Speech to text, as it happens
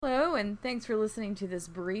and thanks for listening to this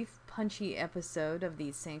brief, punchy episode of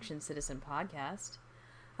the Sanctioned Citizen podcast.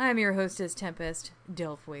 I'm your hostess, Tempest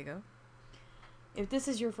Del Fuego. If this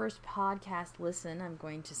is your first podcast listen, I'm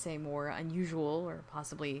going to say more unusual or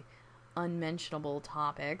possibly unmentionable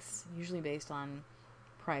topics, usually based on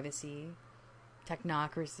privacy,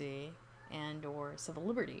 technocracy, and or civil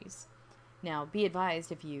liberties. Now, be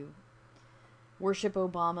advised, if you worship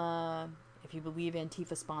Obama, if you believe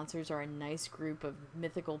Antifa sponsors are a nice group of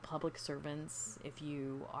mythical public servants, if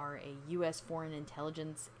you are a U.S. foreign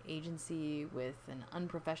intelligence agency with an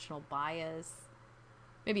unprofessional bias,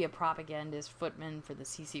 maybe a propagandist footman for the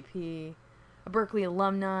CCP, a Berkeley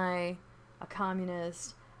alumni, a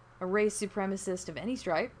communist, a race supremacist of any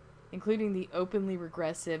stripe, including the openly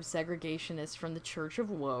regressive segregationist from the Church of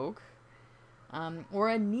Woke, or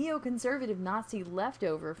a neoconservative Nazi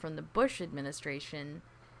leftover from the Bush administration,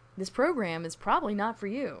 this program is probably not for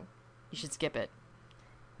you. You should skip it.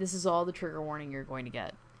 This is all the trigger warning you're going to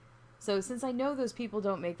get. So since I know those people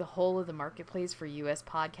don't make the whole of the marketplace for U.S.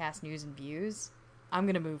 podcast news and views, I'm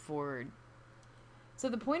going to move forward. So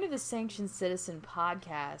the point of the Sanctioned Citizen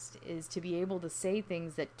podcast is to be able to say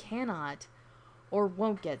things that cannot or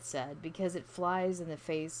won't get said because it flies in the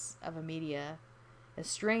face of a media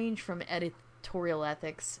estranged from editorial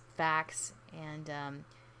ethics, facts, and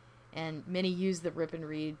many use the rip and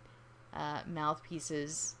read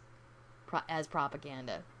mouthpieces as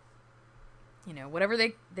propaganda. You know, whatever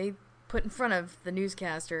they put in front of the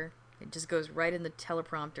newscaster, it just goes right in the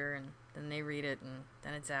teleprompter, and then they read it, and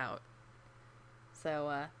then it's out.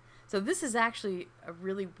 So this is actually a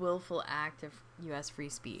really willful act of U.S. free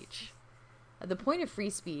speech. The point of free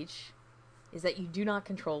speech is that you do not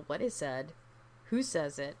control what is said, who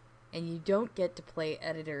says it, and you don't get to play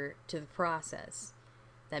editor to the process.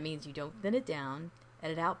 That means you don't thin it down,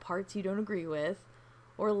 edit out parts you don't agree with,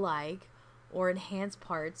 or like, or enhance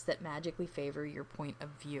parts that magically favor your point of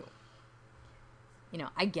view. You know,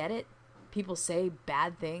 I get it. People say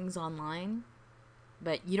bad things online,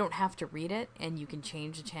 but you don't have to read it, and you can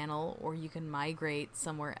change the channel, or you can migrate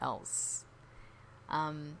somewhere else.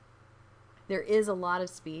 There is a lot of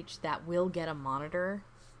speech that will get a monitor,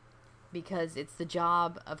 because it's the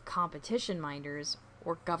job of competition minders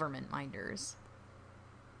or government minders.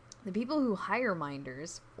 The people who hire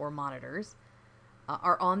minders or monitors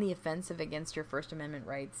are on the offensive against your First Amendment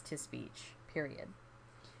rights to speech, period.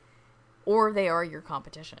 Or they are your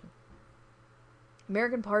competition.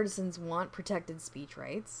 American partisans want protected speech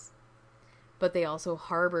rights, but they also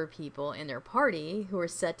harbor people in their party who are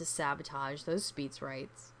set to sabotage those speech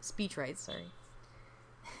rights,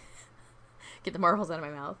 get the marbles out of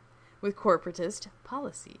my mouth, with corporatist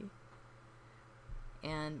policy.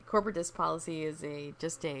 And corporatist policy is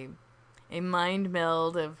just a mind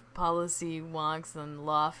meld of policy wonks and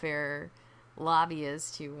lawfare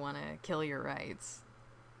lobbyists who want to kill your rights.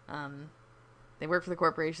 They work for the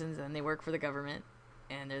corporations and they work for the government,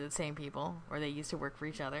 and they're the same people, or they used to work for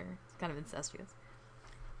each other. It's kind of incestuous.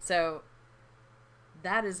 So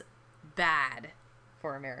that is bad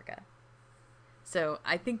for America. So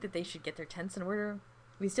I think that they should get their tents in order.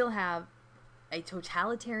 We still have a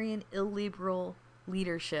totalitarian, illiberal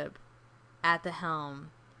leadership at the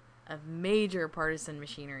helm of major partisan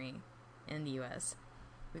machinery in the U.S.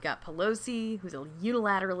 We've got Pelosi, who's a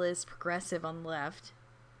unilateralist progressive on the left,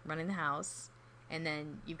 running the House. And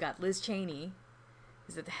then you've got Liz Cheney,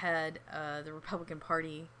 who's at the head of the Republican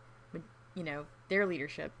Party, with, you know, their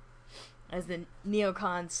leadership as the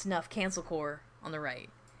neocon snuff cancel corps on the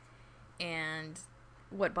right. And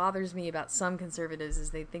what bothers me about some conservatives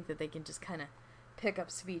is they think that they can just kind of pick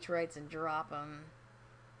up speech rights and drop them,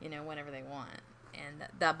 you know, whenever they want. And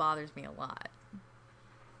that bothers me a lot.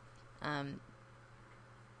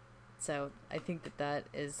 So I think that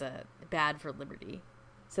is bad for liberty.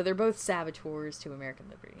 So they're both saboteurs to American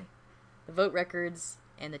liberty. The vote records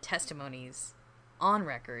and the testimonies on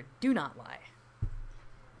record do not lie.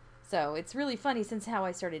 So it's really funny, since how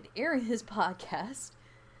I started airing this podcast,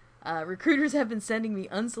 recruiters have been sending me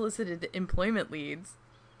unsolicited employment leads.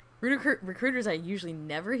 Recruiters I usually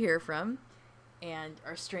never hear from and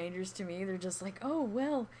are strangers to me. They're just like, oh,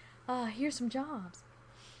 well, here's some jobs.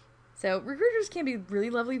 So recruiters can be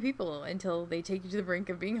really lovely people until they take you to the brink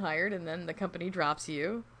of being hired, and then the company drops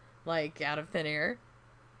you, like, out of thin air.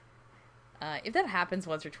 If that happens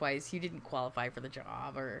once or twice, you didn't qualify for the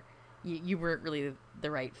job, or you weren't really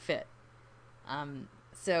the right fit.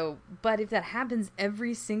 But if that happens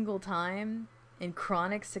every single time in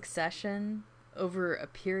chronic succession over a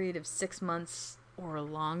period of 6 months or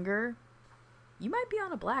longer, you might be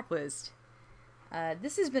on a blacklist.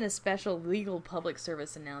 This has been a special legal public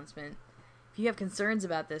service announcement. If you have concerns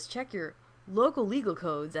about this, check your local legal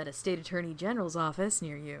codes at a state attorney general's office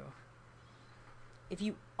near you. If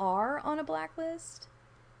you are on a blacklist,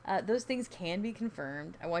 those things can be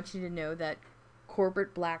confirmed. I want you to know that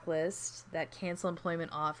corporate blacklists that cancel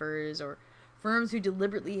employment offers, or firms who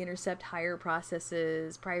deliberately intercept hire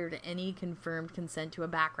processes prior to any confirmed consent to a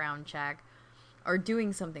background check, are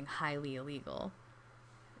doing something highly illegal.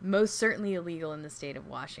 Most certainly illegal in the state of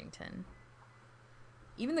Washington.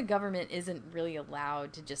 Even the government isn't really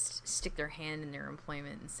allowed to just stick their hand in their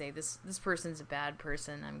employment and say, this person's a bad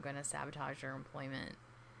person, I'm going to sabotage their employment.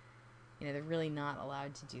 You know, they're really not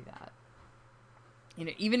allowed to do that. You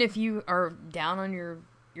know, even if you are down on your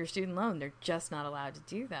student loan, they're just not allowed to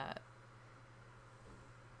do that.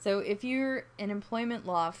 So if you're an employment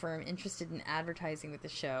law firm interested in advertising with the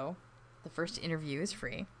show, the first interview is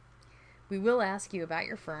free. We will ask you about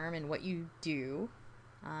your firm and what you do,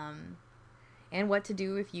 and what to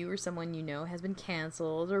do if you or someone you know has been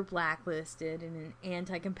canceled or blacklisted in an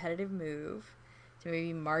anti-competitive move to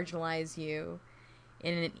maybe marginalize you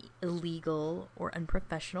in an illegal or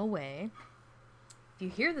unprofessional way. If you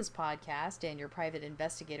hear this podcast and your private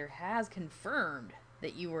investigator has confirmed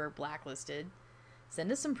that you were blacklisted, send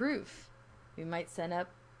us some proof. We might set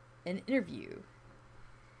up an interview.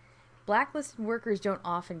 Blacklisted workers don't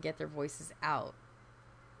often get their voices out.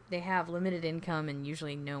 They have limited income and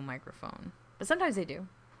usually no microphone. But sometimes they do.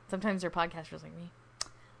 Sometimes they're podcasters like me.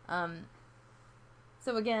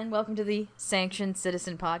 So again, welcome to the Sanctioned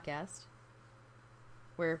Citizen Podcast,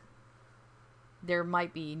 where there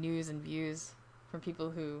might be news and views from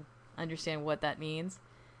people who understand what that means.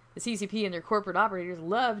 The CCP and their corporate operators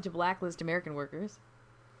love to blacklist American workers,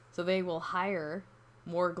 so they will hire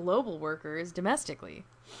more global workers domestically.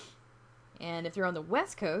 And if they're on the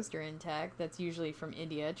West Coast or in tech, that's usually from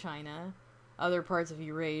India, China, other parts of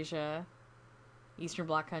Eurasia, Eastern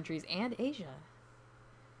Bloc countries, and Asia.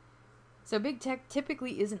 So big tech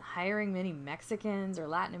typically isn't hiring many Mexicans or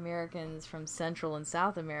Latin Americans from Central and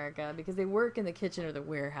South America because they work in the kitchen or the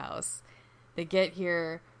warehouse. They get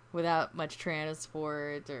here without much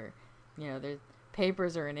transport, or, you know, their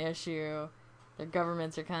papers are an issue, their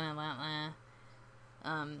governments are kind of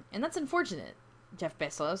and that's unfortunate, Jeff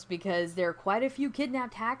Bezos, because there are quite a few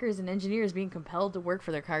kidnapped hackers and engineers being compelled to work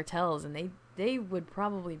for their cartels, and they would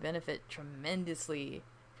probably benefit tremendously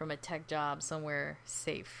from a tech job somewhere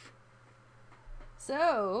safe.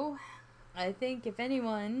 So, I think if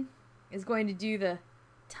anyone is going to do the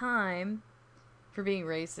time for being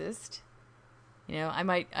racist, you know, I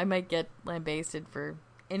might get lambasted for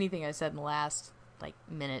anything I said in the last,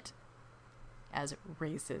 minute as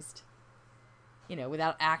racist. You know,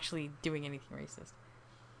 without actually doing anything racist.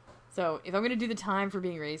 So, if I'm going to do the time for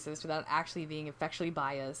being racist without actually being effectually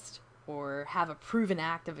biased, or have a proven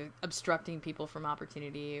act of obstructing people from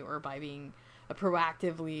opportunity, or by being a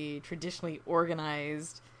proactively, traditionally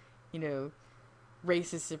organized, you know,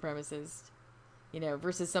 racist supremacist, you know,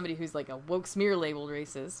 versus somebody who's like a woke smear labeled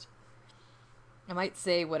racist, I might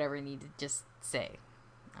say whatever I need to just say.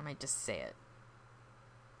 I might just say it.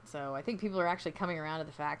 So I think people are actually coming around to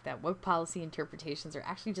the fact that woke policy interpretations are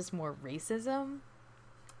actually just more racism.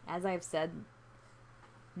 As I've said,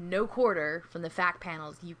 no quarter from the fact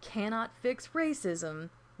panels, you cannot fix racism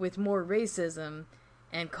with more racism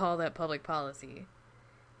and call that public policy.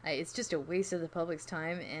 It's just a waste of the public's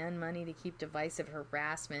time and money to keep divisive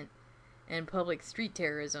harassment and public street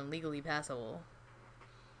terrorism legally passable.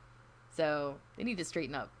 So they need to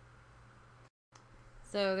straighten up.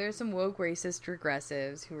 So there's some woke racist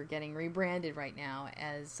regressives who are getting rebranded right now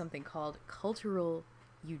as something called cultural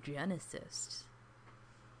eugenicists.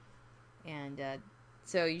 And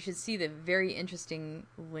so you should see the very interesting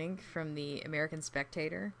link from the American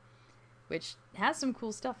Spectator, which has some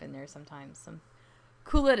cool stuff in there sometimes. Some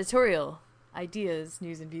cool editorial ideas,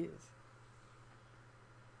 news, and views.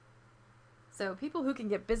 So people who can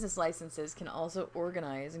get business licenses can also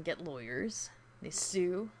organize and get lawyers. They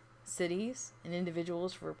sue cities and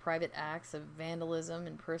individuals for private acts of vandalism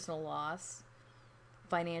and personal loss,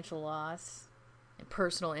 financial loss, and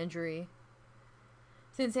personal injury.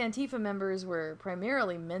 Since Antifa members were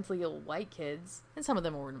primarily mentally ill white kids, and some of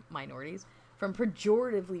them were minorities, from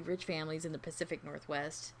pejoratively rich families in the Pacific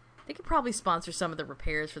Northwest, they could probably sponsor some of the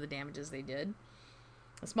repairs for the damages they did.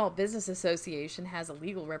 A small business association has a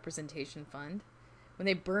legal representation fund. When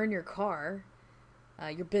they burn your car,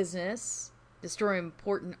 your business, destroy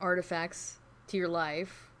important artifacts to your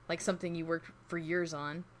life, like something you worked for years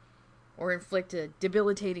on, or inflict a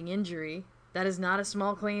debilitating injury, that is not a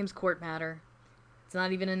small claims court matter. It's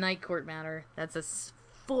not even a night court matter. That's a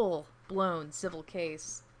full-blown civil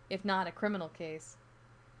case, if not a criminal case.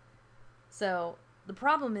 So, the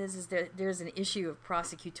problem is that there's an issue of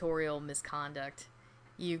prosecutorial misconduct.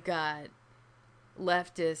 You've got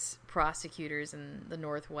leftist prosecutors in the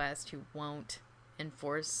Northwest who won't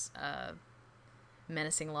enforce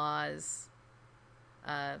menacing laws,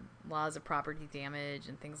 laws of property damage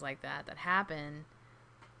and things like that happen.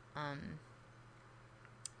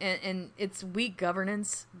 And it's weak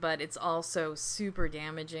governance, but it's also super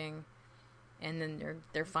damaging. And then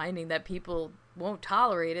they're finding that people won't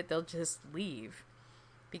tolerate it. They'll just leave.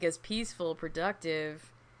 Because peaceful,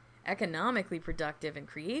 productive, economically productive, and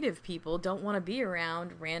creative people don't want to be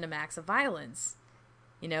around random acts of violence.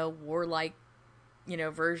 Warlike,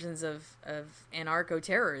 versions of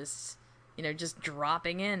anarcho-terrorists, just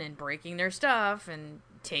dropping in and breaking their stuff and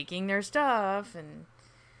taking their stuff and,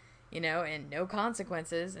 and no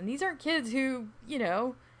consequences. And these aren't kids who,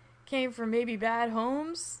 came from maybe bad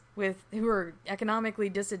homes who are economically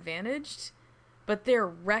disadvantaged, but they're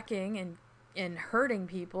wrecking and hurting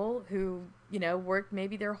people who, worked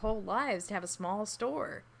maybe their whole lives to have a small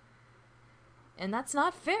store. And that's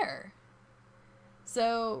not fair.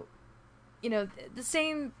 So, the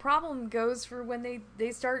same problem goes for when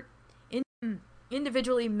they start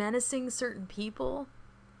individually menacing certain people,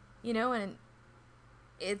 and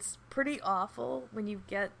it's pretty awful when you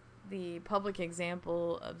get the public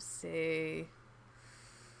example of, say,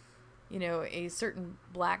 a certain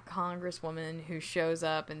black congresswoman who shows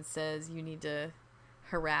up and says you need to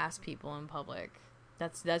harass people in public.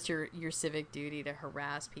 That's your civic duty, to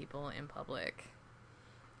harass people in public.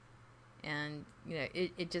 And,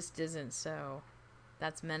 it just isn't so.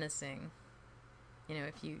 That's menacing.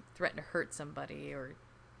 If you threaten to hurt somebody or,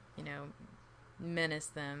 menace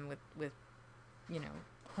them with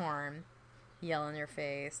harm, yell in their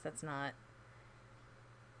face, that's not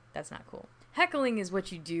cool. Heckling is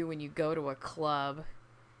what you do when you go to a club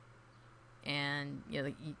and,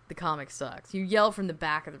 the comic sucks. You yell from the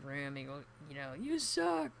back of the room and you go, you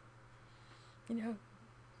suck.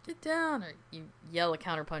 Get down, or you yell a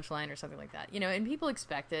counter punchline or something like that. And people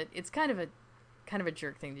expect it. It's kind of a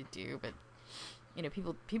jerk thing to do, but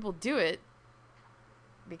people do it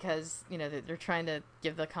because they're trying to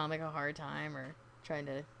give the comic a hard time or trying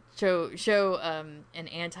to show an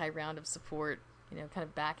anti-round of support, kind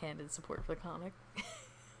of backhanded support for the comic.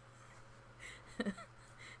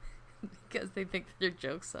 Because they think that their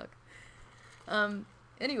jokes suck.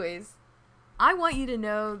 Anyways, I want you to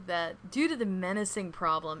know that due to the menacing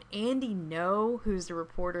problem, Andy No, who's the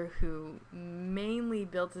reporter who mainly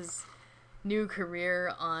built his new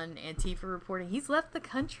career on Antifa reporting, he's left the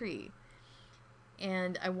country.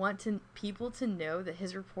 And I want people to know that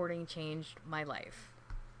his reporting changed my life.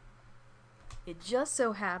 It just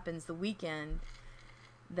so happens the weekend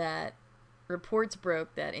that reports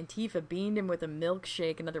broke that Antifa beamed him with a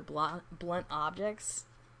milkshake and other blunt objects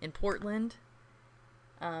in Portland.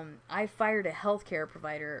 I fired a healthcare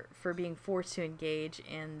provider for being forced to engage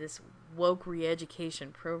in this woke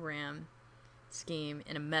re-education program scheme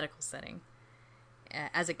in a medical setting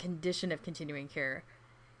as a condition of continuing care.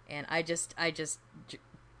 And I just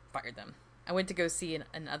fired them. I went to go see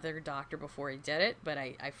another doctor before I did it, but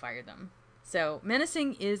I fired them. So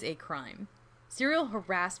menacing is a crime. Serial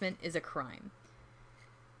harassment is a crime.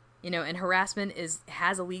 And harassment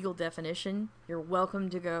has a legal definition. You're welcome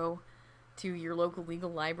to go to your local legal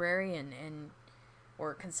library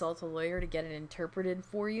or consult a lawyer to get it interpreted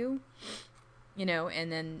for you.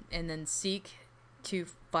 And then seek to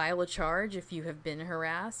file a charge if you have been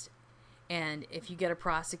harassed. And if you get a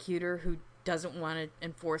prosecutor who doesn't want to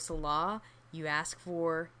enforce the law, you ask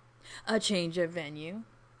for a change of venue.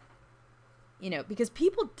 Because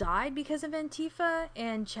people died because of Antifa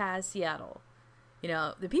and Chaz Seattle.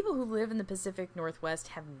 The people who live in the Pacific Northwest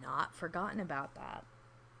have not forgotten about that.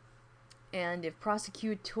 And if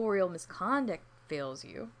prosecutorial misconduct fails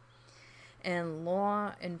you and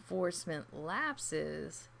law enforcement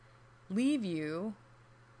lapses leave you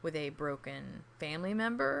with a broken family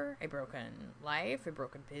member, a broken life, a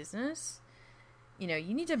broken business, you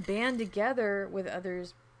need to band together with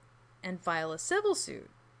others and file a civil suit.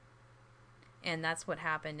 And that's what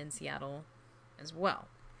happened in Seattle as well.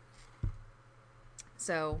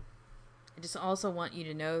 So I just also want you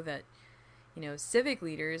to know that, civic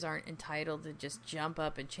leaders aren't entitled to just jump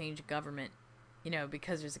up and change government,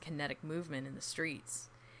 because there's a kinetic movement in the streets.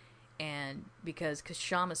 And because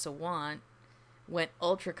Kshama Sawant went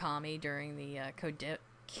ultra commie during the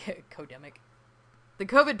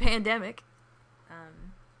COVID pandemic,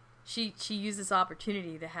 she used this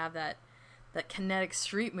opportunity to have that kinetic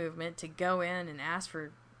street movement to go in and ask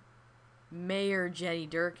for Mayor Jenny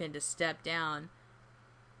Durkin to step down.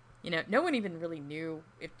 No one even really knew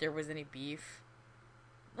if there was any beef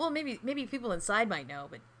well, maybe people inside might know,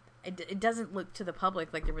 but it doesn't look to the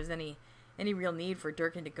public like there was any real need for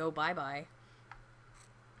Durkin to go bye-bye.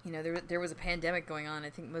 You know, there was a pandemic going on. I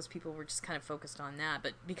think most people were just kind of focused on that.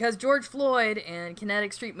 But because George Floyd and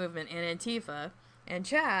Kinetic Street Movement and Antifa and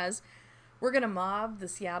Chaz, we're going to mob the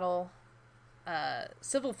Seattle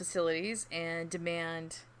civil facilities and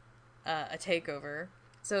demand a takeover.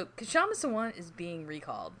 So Kshama Sawant is being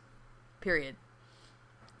recalled. Period.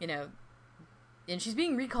 You know, and she's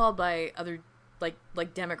being recalled by other, like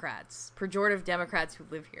Democrats, pejorative Democrats who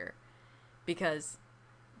live here, because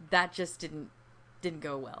that just didn't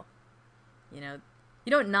go well. You know,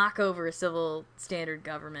 you don't knock over a civil standard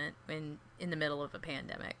government in the middle of a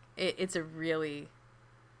pandemic. It's a really,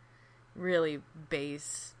 really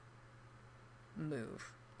base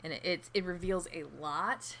move, and it reveals a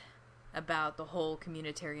lot about the whole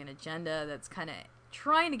communitarian agenda that's kind of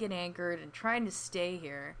trying to get anchored and trying to stay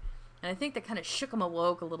here. And I think that kind of shook them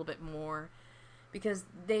awoke a little bit more, because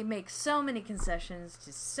they make so many concessions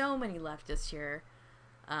to so many leftists here,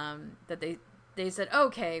 that they said,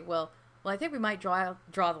 okay, well, I think we might draw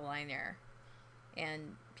the line there.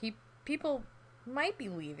 And people might be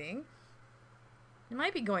leaving. They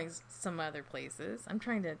might be going some other places. I'm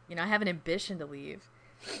trying to, I have an ambition to leave.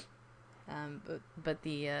 But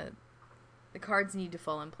the cards need to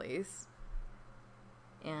fall in place.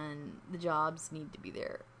 And the jobs need to be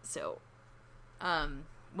there. So,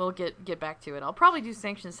 we'll get back to it. I'll probably do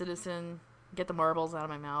Sanctioned Citizen, get the marbles out of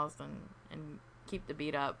my mouth, and keep the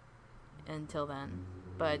beat up until then.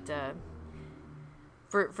 But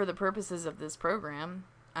for the purposes of this program,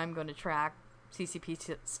 I'm going to track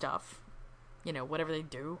CCP stuff, whatever they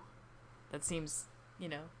do that seems,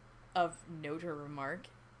 of note or remark,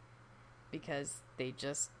 because they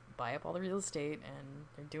just buy up all the real estate and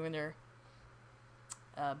they're doing their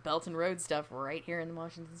Belt and Road stuff right here in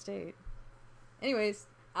Washington State. Anyways,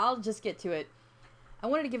 I'll just get to it. I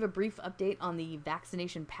wanted to give a brief update on the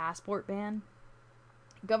vaccination passport ban.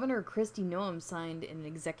 Governor Kristi Noem signed an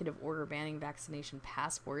executive order banning vaccination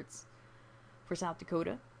passports for South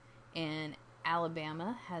Dakota, and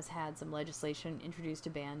Alabama has had some legislation introduced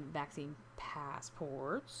to ban vaccine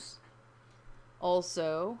passports.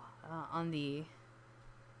 Also, on the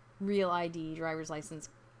Real ID driver's license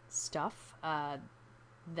stuff,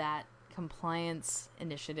 that compliance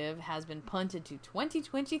initiative has been punted to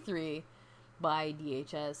 2023 by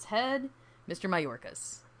DHS head Mr.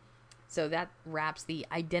 Mayorkas. So that wraps the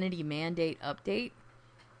identity mandate update.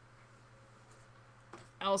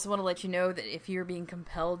 I also want to let you know that if you're being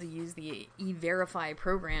compelled to use the E-Verify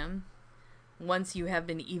program, once you have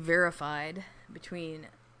been E-Verified between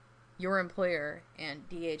your employer and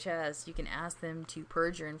DHS, you can ask them to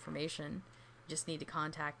purge your information. You just need to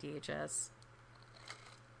contact DHS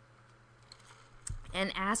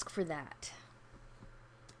and ask for that.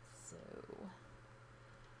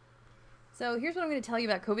 So here's what I'm going to tell you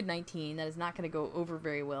about COVID-19 that is not going to go over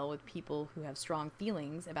very well with people who have strong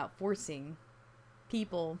feelings about forcing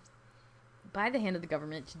people by the hand of the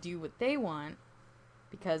government to do what they want,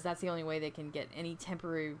 because that's the only way they can get any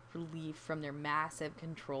temporary relief from their massive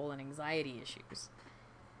control and anxiety issues.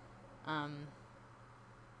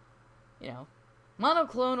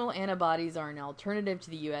 Monoclonal antibodies are an alternative to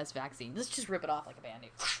the U.S. vaccine. Let's just rip it off like a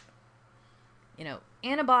Band-Aid.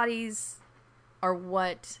 Antibodies are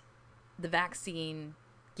what the vaccine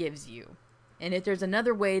gives you. And if there's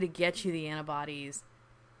another way to get you the antibodies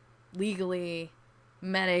legally,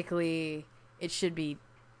 medically, it should be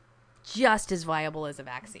just as viable as a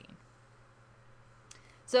vaccine.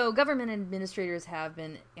 So government administrators have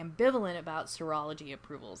been ambivalent about serology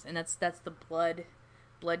approvals, and that's the blood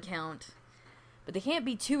count. But they can't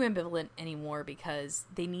be too ambivalent anymore, because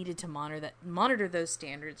they needed to monitor those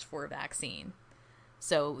standards for a vaccine.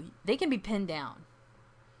 So they can be pinned down.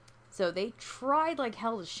 So they tried like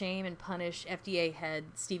hell to shame and punish FDA head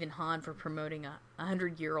Stephen Hahn for promoting a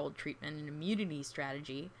 100-year-old treatment and immunity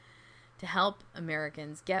strategy to help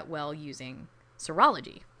Americans get well using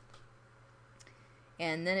serology.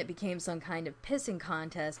 And then it became some kind of pissing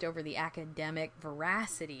contest over the academic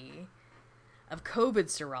veracity of COVID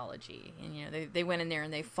serology. And, they went in there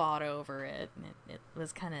and they fought over it, and it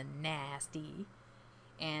was kind of nasty.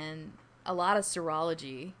 And a lot of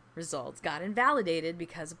serology results got invalidated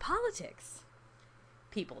because of politics.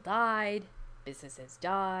 People died, businesses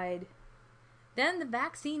died. Then the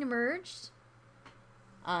vaccine emerged.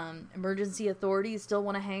 Emergency authorities still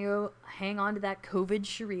want to hang on to that COVID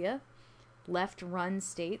Sharia. Left-run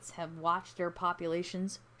states have watched their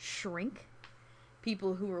populations shrink.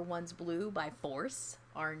 People who were once blue by force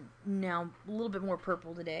are now a little bit more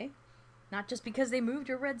purple today. Not just because they moved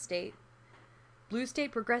to a red state, blue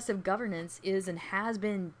state progressive governance is and has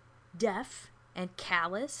been deaf and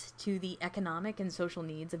callous to the economic and social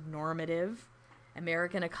needs of normative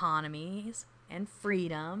American economies and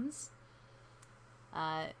freedoms.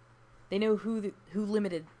 They know who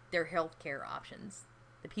limited their health care options.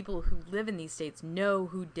 The people who live in these states know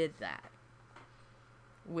who did that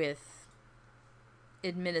with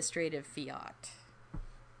administrative fiat.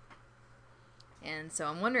 And so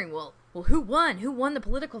I'm wondering, well, who won? Who won the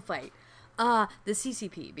political fight? The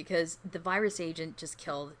CCP, because the virus agent just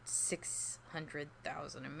killed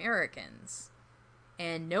 600,000 Americans.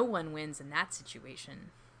 And no one wins in that situation.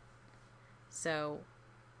 So,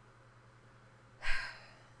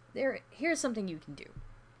 here's something you can do.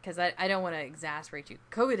 Because I don't want to exasperate you.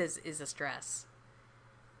 COVID is a stress.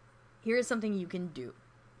 Here's something you can do.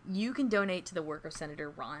 You can donate to the work of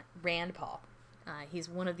Senator Rand Paul. He's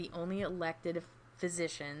one of the only elected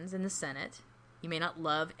physicians in the Senate. You may not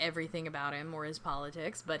love everything about him or his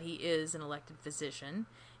politics, but he is an elected physician,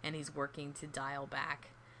 and he's working to dial back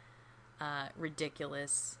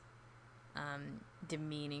ridiculous,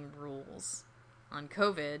 demeaning rules on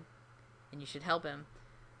COVID, and you should help him.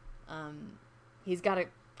 He's got a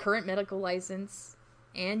current medical license,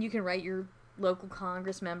 and you can write your local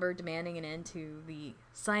Congress member demanding an end to the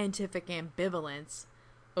scientific ambivalence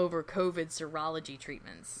over COVID serology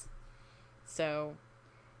treatments. So,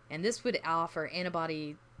 and this would offer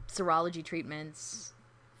antibody serology treatments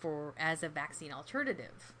as a vaccine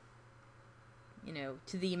alternative,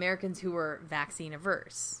 to the Americans who are vaccine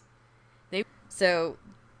averse. So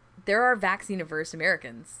there are vaccine averse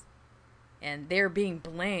Americans, and they're being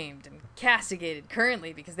blamed and castigated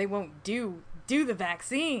currently because they won't do the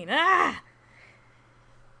vaccine.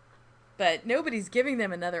 But nobody's giving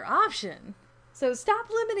them another option. So stop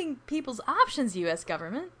limiting people's options, U.S.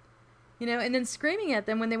 government. And then screaming at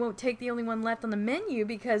them when they won't take the only one left on the menu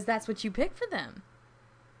because that's what you pick for them.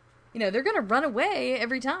 They're going to run away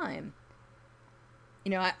every time.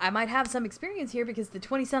 I might have some experience here because the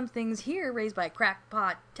 20-somethings here raised by a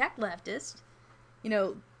crackpot tech leftist,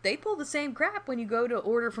 they pull the same crap when you go to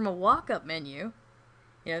order from a walk-up menu.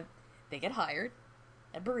 They get hired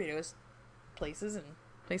at burritos places and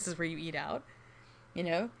places where you eat out,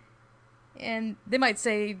 and they might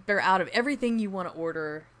say they're out of everything you want to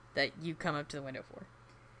order that you come up to the window for.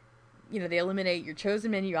 They eliminate your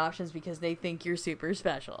chosen menu options because they think you're super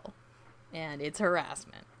special, and it's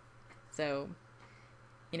harassment. So,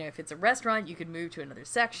 if it's a restaurant, you could move to another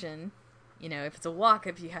section. If it's a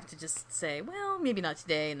walk-up, you have to just say, well, maybe not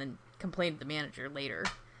today, and then complain to the manager later.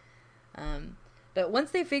 But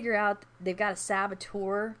once they figure out they've got a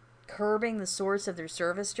saboteur curbing the source of their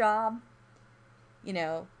service job,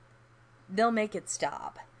 they'll make it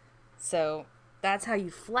stop. So that's how you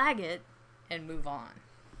flag it and move on.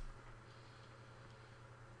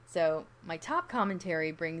 So my top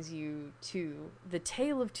commentary brings you to The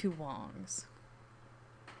Tale of Two Wongs.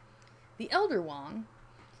 The elder Wong,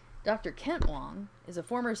 Dr. Kent Wong, is a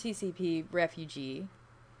former CCP refugee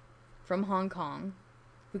from Hong Kong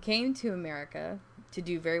who came to America to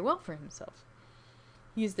do very well for himself.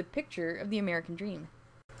 He is the picture of the American dream.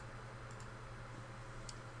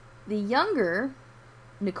 The younger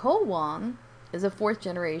Nicole Wong is a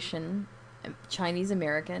fourth-generation Chinese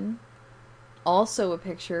American, also a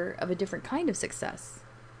picture of a different kind of success.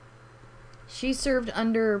 She served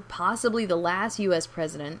under possibly the last U.S.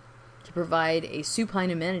 president to provide a supine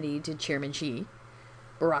amenity to Chairman Xi,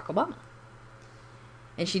 Barack Obama.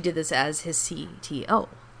 And she did this as his CTO.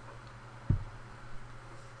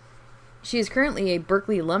 She is currently a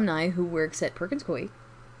Berkeley alumni who works at Perkins Coie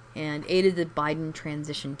and aided the Biden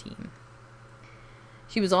transition team.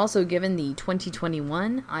 She was also given the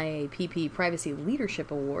 2021 IAPP Privacy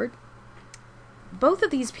Leadership Award. Both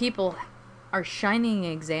of these people are shining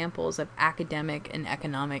examples of academic and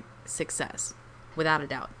economic success, without a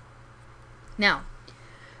doubt. Now,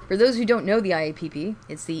 for those who don't know the IAPP,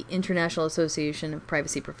 it's the International Association of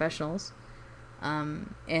Privacy Professionals.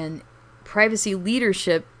 And privacy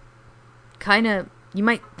leadership you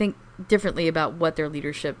might think differently about what their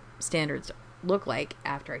leadership standards look like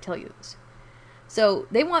after I tell you this. So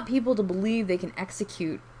they want people to believe they can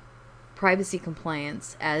execute privacy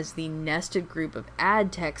compliance as the nested group of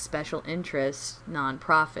ad tech special interest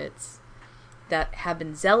nonprofits that have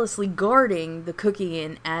been zealously guarding the cookie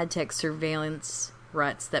and ad tech surveillance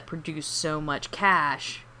ruts that produce so much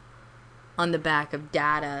cash on the back of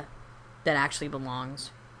data that actually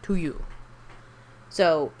belongs to you.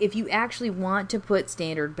 So if you actually want to put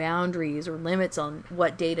standard boundaries or limits on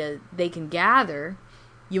what data they can gather,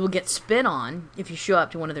 you will get spit on if you show up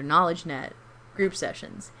to one of their knowledge net group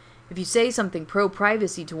sessions. If you say something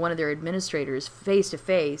pro-privacy to one of their administrators face to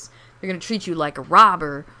face, they're going to treat you like a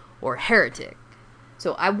robber or a heretic.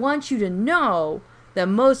 So I want you to know that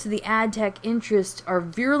most of the ad tech interests are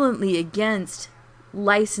virulently against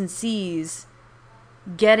licensees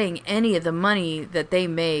getting any of the money that they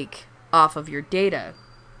make off of your data,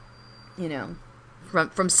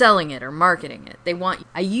 from selling it or marketing it.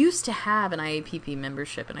 I used to have an IAPP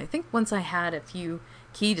membership, and I think once I had a few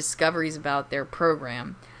key discoveries about their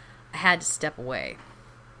program, I had to step away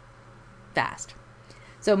fast.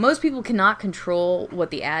 So most people cannot control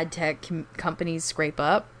what the ad tech companies scrape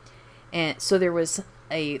up, and so there was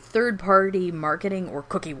a third-party marketing or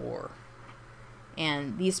cookie war.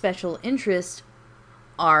 And these special interests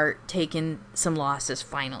are taking some losses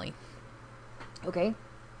finally. Okay?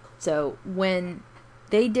 So when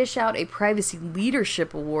they dish out a privacy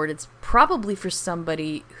leadership award, it's probably for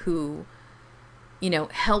somebody who,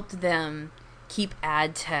 helped them keep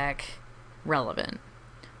ad tech relevant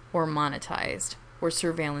or monetized or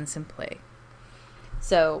surveillance in play.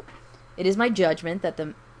 So it is my judgment that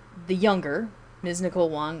the younger Ms. Nicole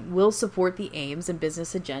Wong will support the aims and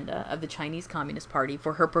business agenda of the Chinese Communist Party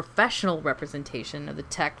for her professional representation of the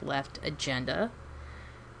tech left agenda.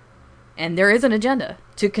 And there is an agenda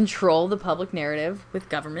to control the public narrative with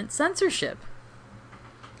government censorship.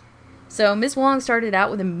 So Ms. Wong started out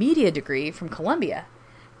with a media degree from Columbia.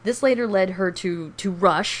 This later led her to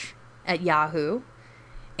Rush at Yahoo,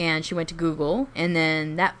 and she went to Google, and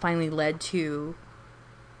then that finally led to,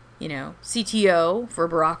 CTO for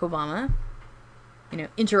Barack Obama,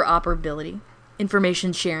 interoperability,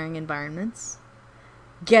 information sharing environments,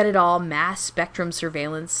 get it all mass spectrum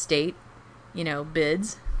surveillance state,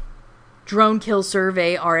 bids, drone kill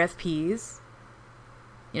survey RFPs.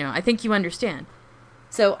 I think you understand.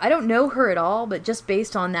 So I don't know her at all, but just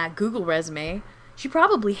based on that Google resume, she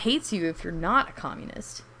probably hates you if you're not a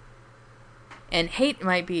communist. And hate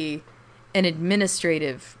might be an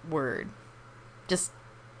administrative word.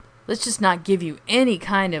 Let's just not give you any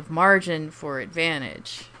kind of margin for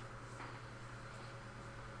advantage.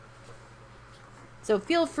 So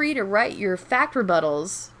feel free to write your fact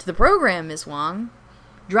rebuttals to the program, Ms. Wong.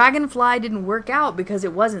 Dragonfly didn't work out because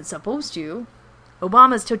it wasn't supposed to.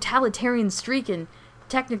 Obama's totalitarian streak in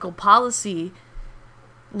technical policy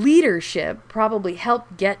leadership probably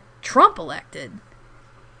helped get Trump elected.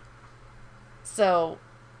 So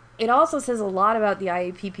it also says a lot about the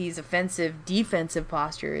IAPP's offensive-defensive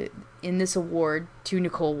posture in this award to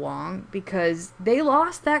Nicole Wong, because they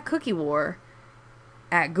lost that cookie war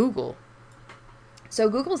at Google. So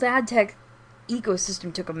Google's ad tech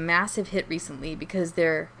ecosystem took a massive hit recently because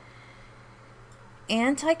their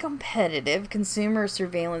anti-competitive consumer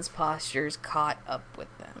surveillance postures caught up with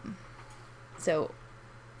them. So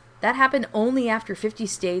that happened only after 50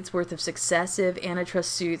 states worth of successive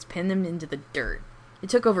antitrust suits pinned them into the dirt. It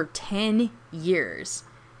took over 10 years.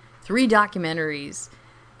 3 documentaries.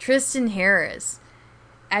 Tristan Harris.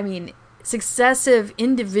 Successive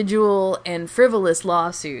individual and frivolous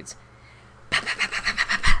lawsuits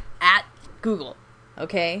at Google.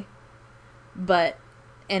 Okay? But,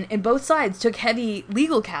 and both sides took heavy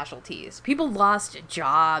legal casualties. People lost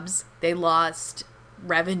jobs. They lost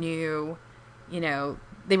revenue.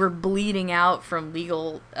 They were bleeding out from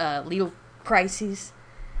legal crises.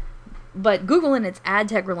 But Google and its ad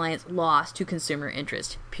tech reliance lost to consumer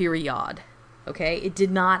interest, period. Okay? It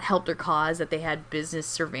did not help their cause that they had business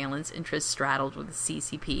surveillance interests straddled with the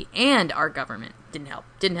CCP and our government. Didn't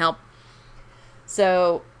help.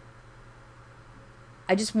 So,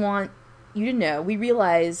 I just want you to know, we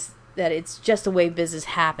realize that it's just the way business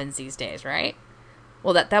happens these days, right?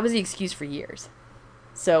 Well, that was the excuse for years.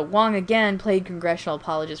 So, Wong again played congressional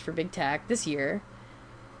apologist for big tech this year,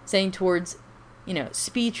 saying towards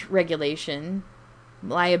speech regulation,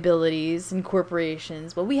 liabilities, and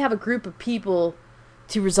corporations. Well, we have a group of people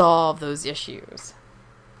to resolve those issues.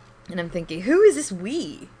 And I'm thinking, who is this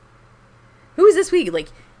we? Who is this we? Like,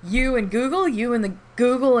 you and Google? You and the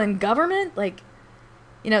Google and government?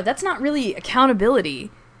 That's not really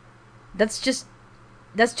accountability. That's just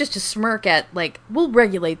a smirk at, we'll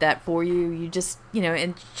regulate that for you. You just,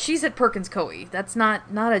 and she's at Perkins Coie. That's not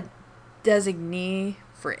a designee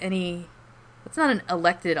for any... That's not an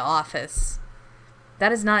elected office.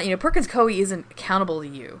 That is not, Perkins Coie isn't accountable to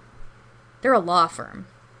you. They're a law firm.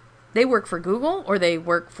 They work for Google, or they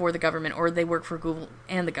work for the government, or they work for Google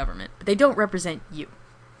and the government. But they don't represent you.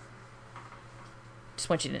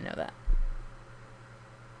 Just want you to know that.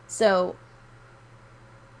 So,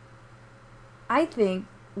 I think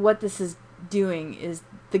what this is doing is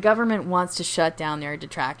the government wants to shut down their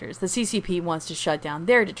detractors. The CCP wants to shut down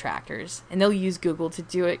their detractors, and they'll use Google to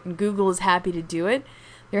do it, and Google is happy to do it.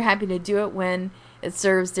 They're happy to do it when it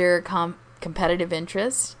serves their competitive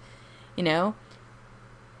interest. You know,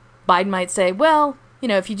 Biden might say, well, you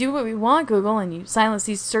know, if you do what we want, Google, and you silence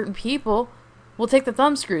these certain people, we'll take the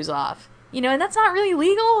thumb screws off. You know, and that's not really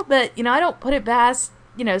legal, but, you know, I don't put it past,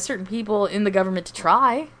 you know, certain people in the government to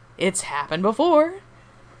try. It's happened before.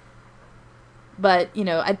 But, you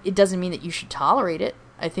know, it doesn't mean that you should tolerate it.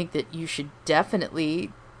 I think that you should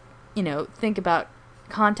definitely, you know, think about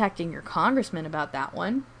contacting your congressman about that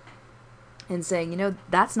one and saying, you know,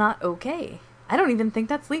 that's not okay. I don't even think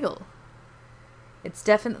that's legal. It's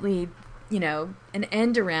definitely, you know, an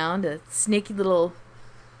end around, a snaky little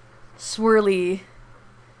swirly,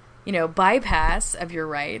 you know, bypass of your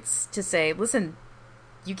rights to say, listen,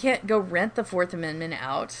 you can't go rent the Fourth Amendment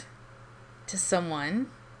out to someone.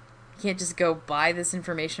 You can't just go buy this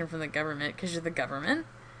information from the government because you're the government.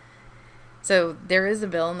 So there is a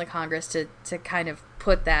bill in the Congress to kind of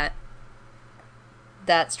put that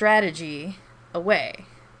strategy away.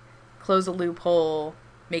 Close a loophole,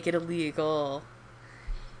 make it illegal.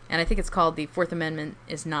 And I think it's called the Fourth Amendment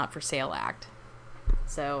is Not for Sale Act.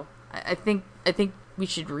 So I think we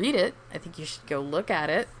should read it. I think you should go look at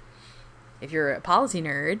it if you're a policy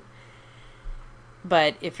nerd.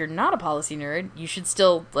 But if you're not a policy nerd, you should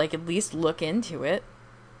still, like, at least look into it.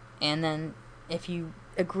 And then if you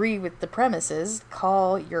agree with the premises,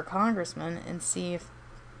 call your congressman and see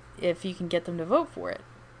if you can get them to vote for it.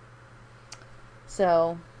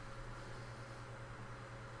 So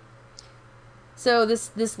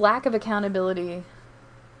this lack of accountability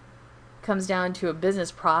comes down to a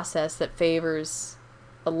business process that favors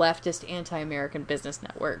a leftist anti-American business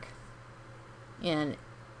network. And,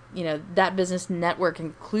 you know, that business network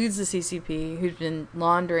includes the CCP, who's been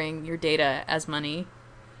laundering your data as money.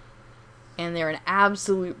 And they're an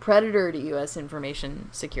absolute predator to U.S. information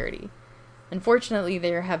security. Unfortunately,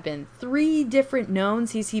 there have been 3 different known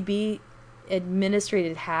CCP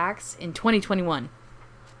administrated hacks in 2021.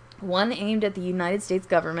 One aimed at the United States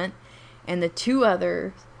government, and the 2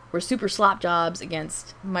 others were super slop jobs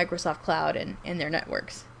against Microsoft Cloud and their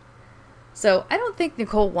networks. So I don't think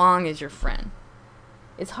Nicole Wong is your friend.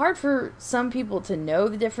 It's hard for some people to know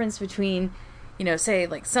the difference between, you know, say,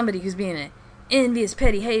 like, somebody who's being an envious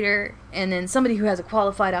petty hater and then somebody who has a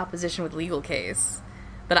qualified opposition with legal case.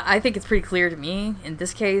 But I think it's pretty clear to me, in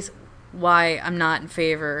this case, why I'm not in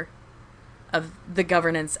favor of the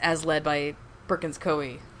governance as led by Perkins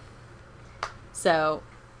Coie. So,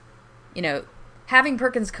 you know, having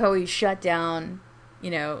Perkins Coie shut down,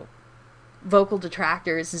 you know, vocal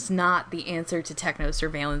detractors is not the answer to techno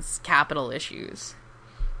surveillance capital issues.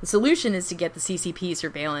 The solution is to get the CCP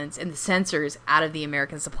surveillance and the censors out of the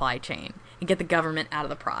American supply chain and get the government out of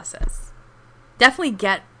the process. Definitely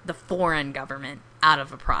get the foreign government out of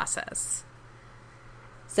the process.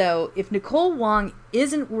 So if Nicole Wong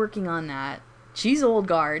isn't working on that, she's old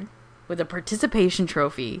guard with a participation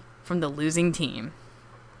trophy from the losing team.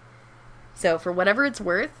 So for whatever it's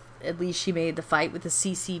worth, at least she made the fight with the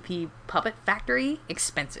CCP puppet factory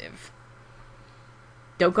expensive.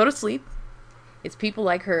 Don't go to sleep. It's people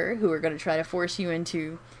like her who are going to try to force you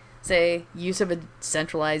into, say, use of a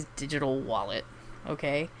centralized digital wallet,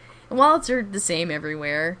 okay? And wallets are the same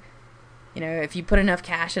everywhere. You know, if you put enough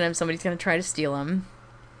cash in them, somebody's going to try to steal them.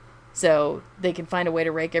 So they can find a way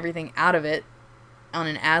to rake everything out of it on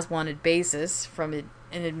an as-wanted basis from an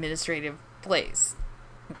administrative place.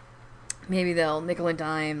 Maybe they'll nickel and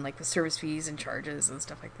dime, like, the service fees and charges and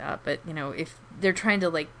stuff like that. But, you know, if they're trying to,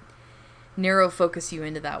 like, narrow focus you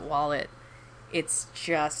into that wallet, it's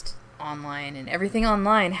just online, and everything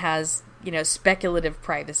online has, you know, speculative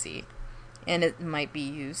privacy, and it might be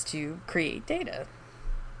used to create data.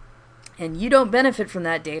 And you don't benefit from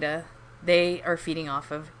that data. They are feeding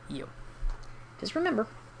off of you. Just remember,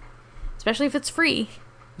 especially if it's free,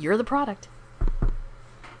 you're the product.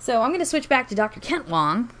 So I'm going to switch back to Dr. Kent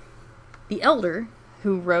Wong, the elder,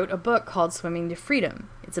 who wrote a book called Swimming to Freedom.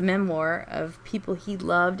 It's a memoir of people he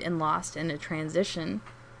loved and lost in a transition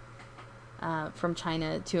from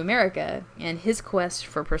China to America, and his quest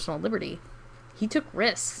for personal liberty. He took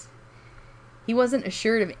risks. He wasn't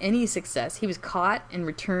assured of any success. He was caught and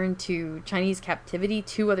returned to Chinese captivity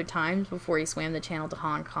 2 other times before he swam the channel to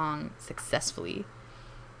Hong Kong successfully.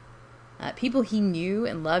 People he knew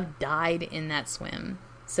and loved died in that swim.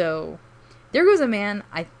 So there goes a man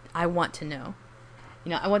I want to know. You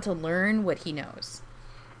know, I want to learn what he knows.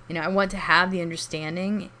 You know, I want to have the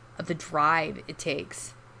understanding of the drive it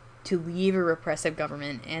takes to leave a repressive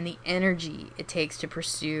government and the energy it takes to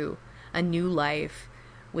pursue a new life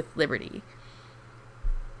with liberty.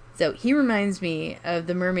 So he reminds me of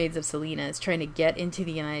the mermaids of Salinas trying to get into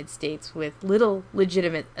the United States with little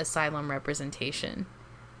legitimate asylum representation.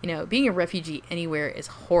 being a refugee anywhere is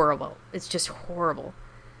horrible. It's just horrible.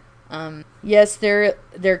 Yes,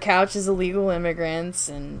 their couch is illegal immigrants,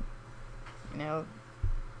 and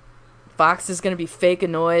Fox is going to be fake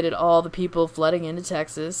annoyed at all the people flooding into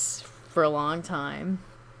Texas for a long time,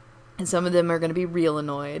 and some of them are going to be real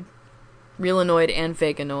annoyed and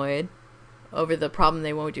fake annoyed over the problem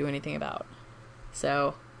they won't do anything about.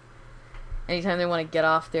 So anytime they want to get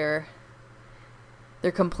off their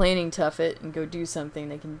complaining tuffet and go do something,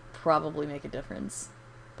 they can probably make a difference.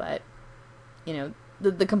 But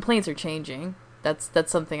the complaints are changing. That's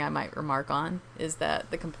something I might remark on, is that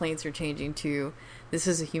the complaints are changing to, this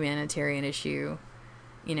is a humanitarian issue.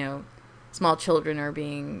 Small children are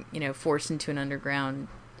being, forced into an underground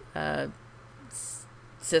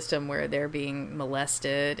system where they're being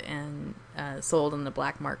molested and sold on the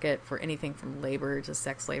black market for anything from labor to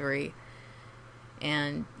sex slavery.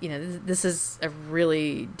 And, this is a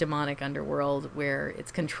really demonic underworld where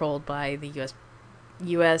it's controlled by the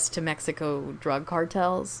U.S. to Mexico drug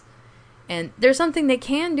cartels. And there's something they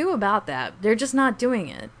can do about that. They're just not doing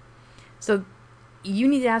it. So you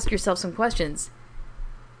need to ask yourself some questions.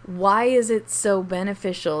 Why is it so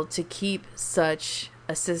beneficial to keep such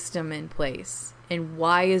a system in place? And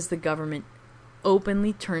why is the government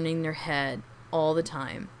openly turning their head all the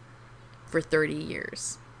time for 30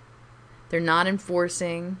 years? They're not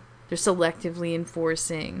enforcing. They're selectively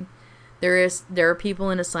enforcing. There are people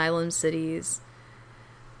in asylum cities.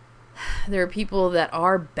 There are people that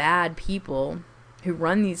are bad people who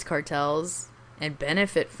run these cartels and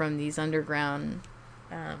benefit from these underground,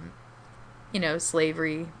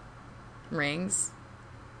 slavery rings,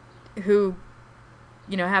 who,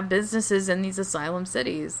 have businesses in these asylum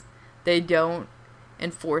cities. They don't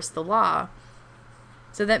enforce the law.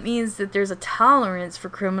 So that means that there's a tolerance for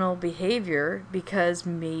criminal behavior because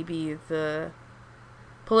maybe the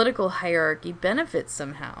political hierarchy benefits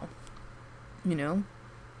somehow.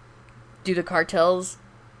 Do the cartels,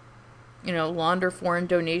 launder foreign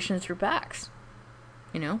donations through PACs?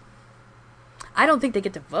 I don't think they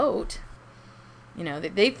get to vote.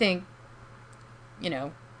 They think,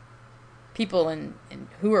 people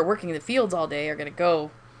who are working in the fields all day are going to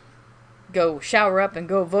go shower up and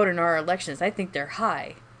go vote in our elections. I think they're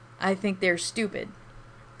high. I think they're stupid.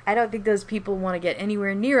 I don't think those people want to get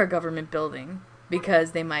anywhere near a government building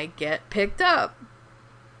because they might get picked up.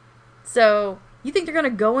 So you think they're going to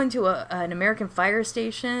go into an American fire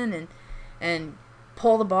station and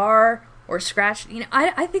pull the bar or scratch?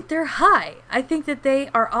 I think they're high. I think that they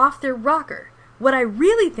are off their rocker. What I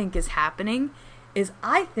really think is happening is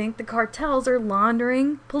I think the cartels are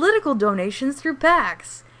laundering political donations through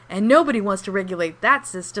PACs. And nobody wants to regulate that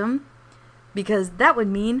system because that would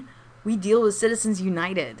mean we deal with Citizens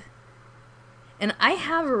United. And I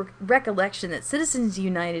have a recollection that Citizens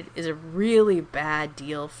United is a really bad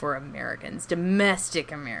deal for Americans,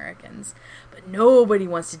 domestic Americans. But nobody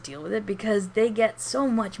wants to deal with it because they get so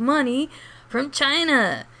much money from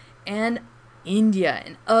China and India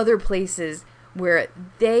and other places where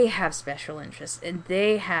they have special interests and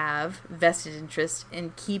they have vested interest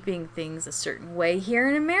in keeping things a certain way here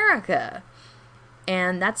in America.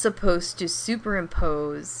 And that's supposed to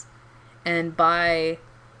superimpose and buy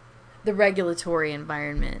the regulatory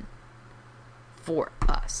environment for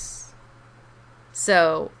us.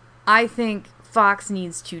 So I think Fox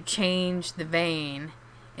needs to change the vein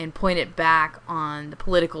and point it back on the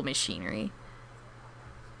political machinery.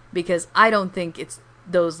 Because I don't think it's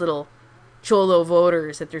those little Cholo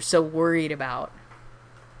voters that they're so worried about.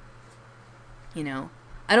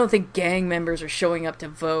 I don't think gang members are showing up to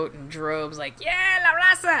vote in droves like, yeah, la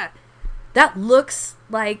raza! That looks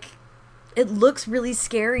really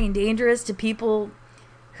scary and dangerous to people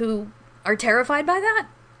who are terrified by that.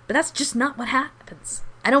 But that's just not what happens.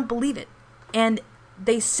 I don't believe it. And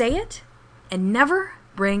they say it and never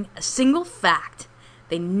bring a single fact.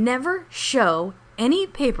 They never show any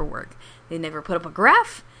paperwork. They never put up a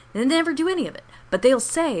graph. They never do any of it. But they'll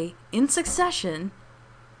say, in succession,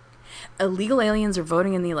 illegal aliens are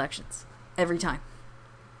voting in the elections. Every time.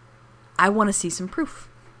 I want to see some proof.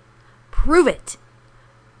 Prove it.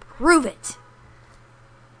 Prove it.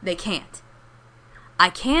 They can't. I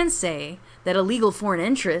can say that illegal foreign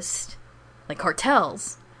interests, like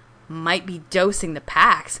cartels, might be dosing the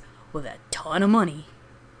PACs with a ton of money.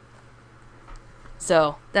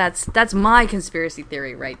 So, that's my conspiracy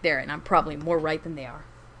theory right there, and I'm probably more right than they are.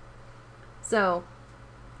 So,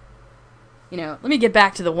 let me get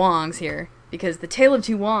back to the Wongs here, because the Tale of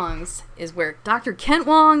Two Wongs is where Dr. Kent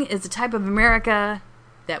Wong is the type of America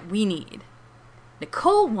that we need.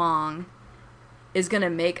 Nicole Wong is going to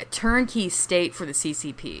make a turnkey state for the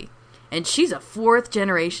CCP, and she's a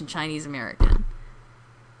fourth-generation Chinese American.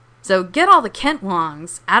 So get all the Kent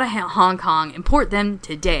Wongs out of Hong Kong, import them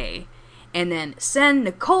today, and then send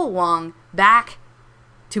Nicole Wong back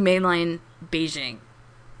to mainland Beijing.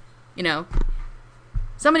 You know,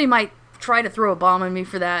 somebody might try to throw a bomb on me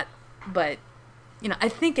for that, but, you know, I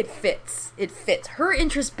think it fits. It fits. Her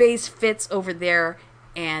interest base fits over there,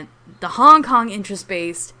 and the Hong Kong interest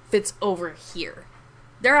base fits over here.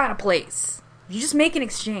 They're out of place. You just make an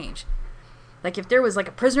exchange. Like, if there was, like,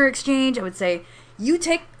 a prisoner exchange, I would say, you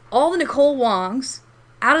take all the Nicole Wongs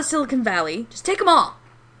out of Silicon Valley. Just take them all.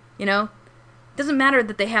 You know? It doesn't matter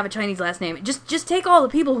that they have a Chinese last name. Just take all the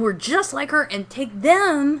people who are just like her and take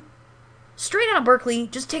them straight out of Berkeley.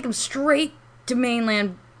 Just take them straight to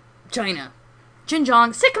mainland China.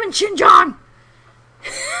 Xinjiang. Stick them in Xinjiang!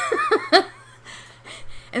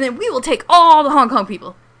 And then we will take all the Hong Kong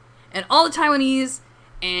people. And all the Taiwanese.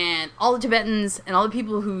 And all the Tibetans. And all the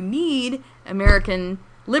people who need American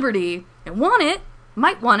liberty. And want it.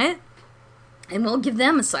 Might want it. And we'll give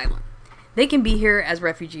them asylum. They can be here as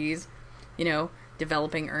refugees. You know,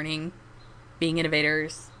 developing, earning, being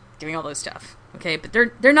innovators, doing all those stuff. Okay, but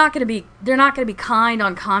they're not going to be kind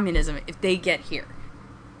on communism if they get here.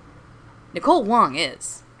 Nicole Wong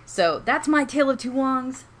is. So that's my tale of two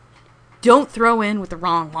Wongs. Don't throw in with the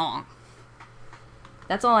wrong Wong.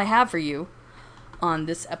 That's all I have for you on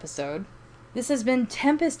this episode. This has been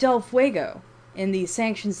Tempest del Fuego in the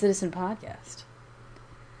Sanctioned Citizen podcast.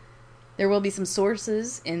 There will be some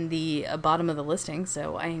sources in the bottom of the listing,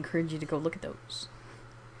 so I encourage you to go look at those.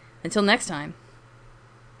 Until next time,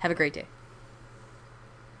 have a great day.